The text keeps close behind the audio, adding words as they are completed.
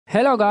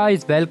Hello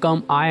guys,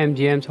 welcome. I am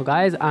GM. So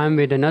guys, I am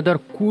with another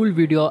cool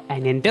video,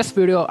 and in this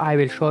video I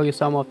will show you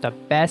some of the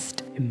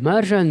best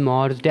immersion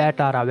mods that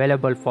are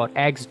available for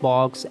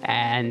Xbox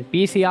and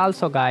PC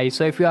also guys.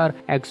 So if you are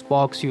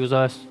Xbox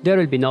users, there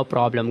will be no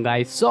problem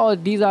guys. So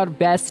these are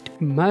best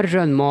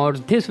immersion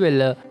mods. This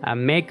will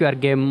make your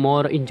game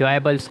more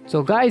enjoyable.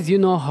 So guys, you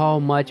know how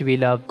much we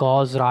love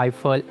Gauss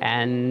rifle,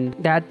 and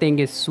that thing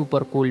is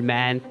super cool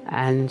man,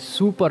 and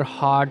super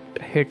hard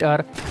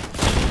hitter.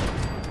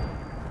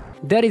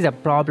 There is a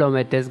problem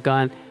with this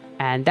gun,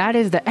 and that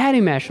is the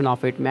animation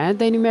of it man.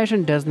 The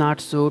animation does not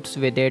suit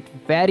with it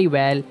very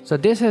well. So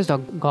this is the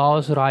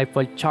Gauss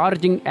rifle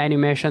charging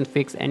animation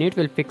fix, and it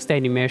will fix the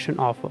animation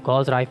of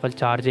Gauss rifle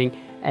charging,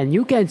 and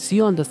you can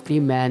see on the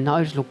screen man, now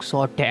it looks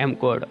so damn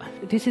good.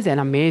 This is an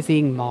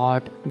amazing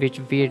mod which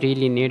we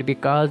really need,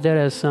 because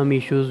there are some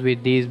issues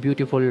with these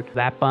beautiful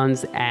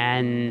weapons,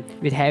 and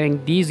with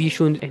having these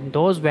issues in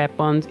those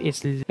weapons,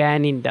 it's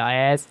pain in the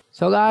ass.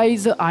 So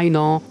guys, I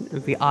know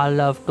we all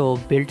love to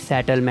build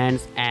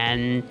settlements,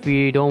 and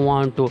we don't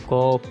want to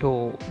go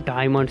to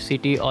Diamond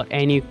City or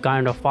any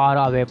kind of far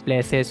away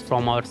places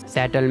from our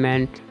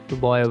settlement to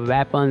buy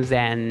weapons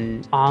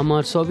and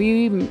armor. So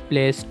we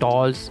place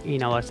stalls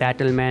in our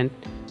settlement,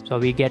 so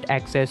we get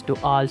access to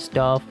all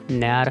stuff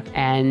there.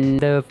 And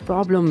the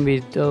problem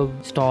with the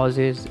stalls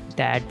is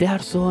that they are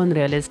so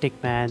unrealistic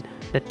man.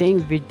 The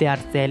things which they are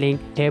selling,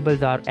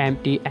 tables are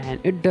empty, and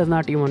it does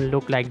not even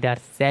look like they are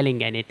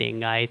selling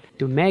anything guys.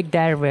 To make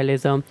that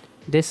realism,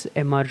 this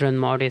immersion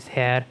mod is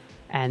here,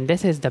 and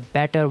this is the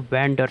better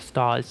vendor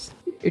stalls.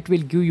 It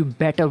will give you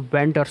better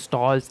vendor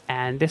stalls,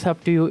 and this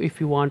up to you if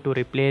you want to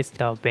replace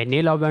the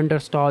vanilla vendor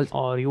stalls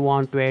or you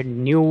want to add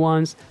new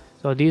ones.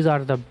 So these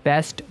are the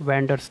best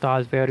vendor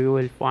stalls where you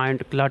will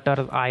find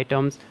clutter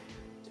items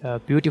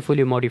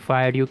beautifully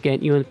modified. You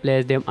can even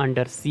place them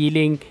under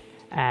ceiling,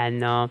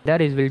 and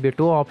will be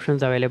two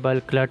options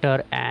available,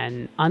 clutter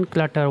and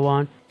unclutter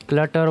one.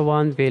 Clutter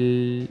one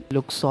will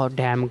look so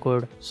damn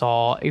good.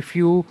 So if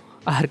you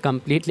are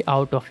completely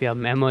out of your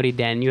memory,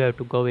 then you have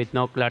to go with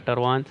no clutter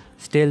one.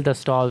 Still the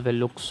stall will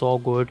look so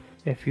good.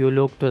 If you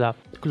look to the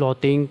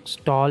clothing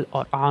stall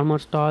or armor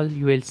stall,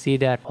 you will see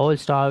that whole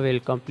stall will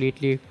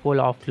completely full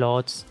of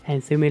clothes,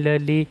 and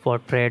similarly for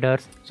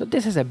traders. So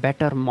this is a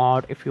better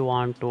mod if you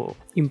want to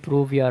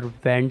improve your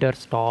vendor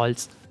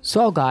stalls.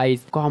 So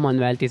guys,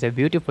 Commonwealth is a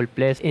beautiful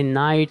place. In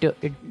night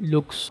it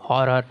looks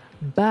horror,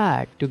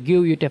 but to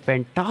give it a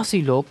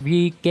fantasy look,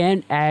 we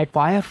can add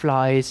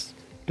Fireflies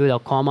to the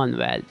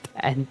Commonwealth,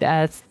 and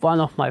that's one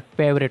of my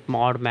favorite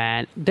mod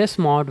man. This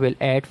mod will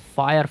add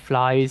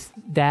fireflies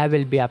that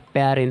will be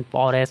appear in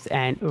forests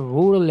and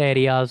rural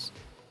areas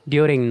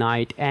during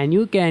night, and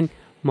you can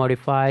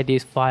modify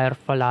these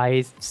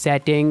fireflies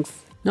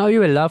settings. Now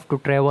you will love to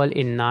travel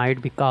in night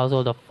because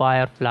of the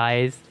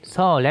fireflies.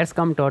 So let's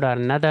come to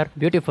another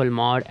beautiful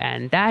mod,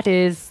 and that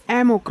is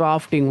ammo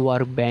crafting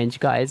workbench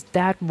guys.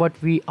 That's what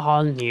we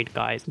all need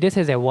guys. This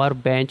is a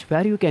workbench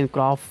where you can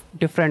craft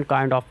different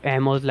kind of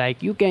ammos,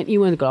 like you can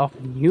even craft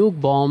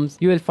nuke bombs.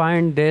 You will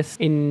find this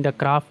in the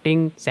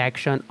crafting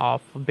section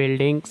of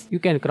buildings. You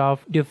can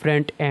craft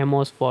different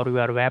ammos for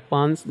your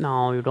weapons.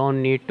 Now you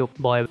don't need to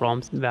buy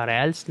from somewhere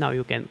else. Now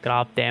you can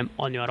craft them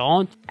on your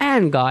own.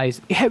 And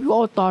guys, have you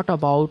all thought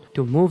about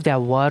to move their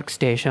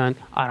workstation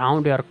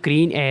around your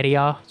green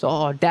area?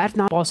 So that's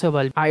not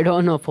possible. I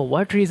don't know for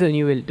what reason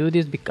you will do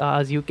this,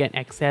 because you can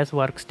access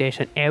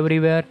workstation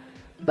everywhere,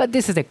 but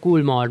this is a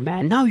cool mod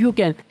man. Now you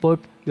can put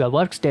your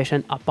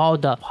workstation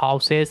above the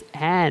houses,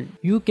 and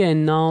you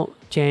can now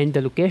change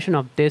the location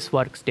of this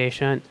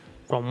workstation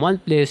from one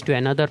place to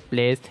another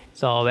place.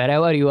 So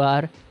wherever you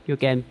are, you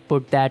can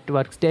put that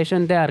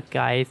workstation there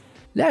guys.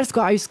 Let's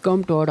guys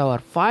come to our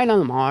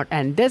final mod,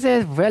 and this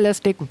is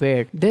realistic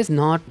weight. This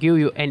not give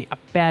you any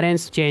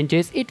appearance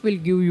changes, it will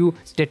give you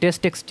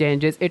statistics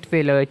changes. It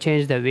will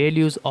change the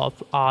values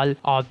of all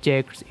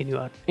objects in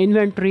your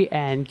inventory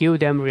and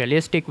give them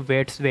realistic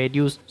weights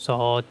values,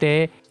 so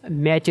they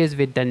matches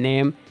with the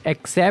name,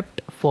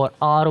 except for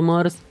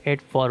armors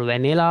and for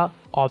vanilla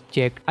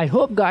object. I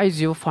hope guys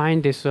you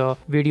find this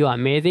video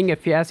amazing.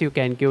 If yes, you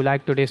can give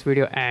like to this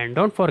video, and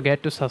don't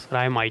forget to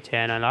subscribe my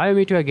channel. I will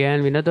meet you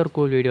again with another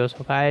cool video.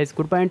 So guys,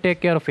 goodbye and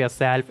take care of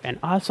yourself, and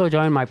also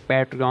join my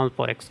Patreon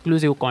for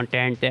exclusive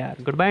content there.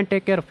 Goodbye and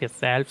take care of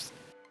yourselves.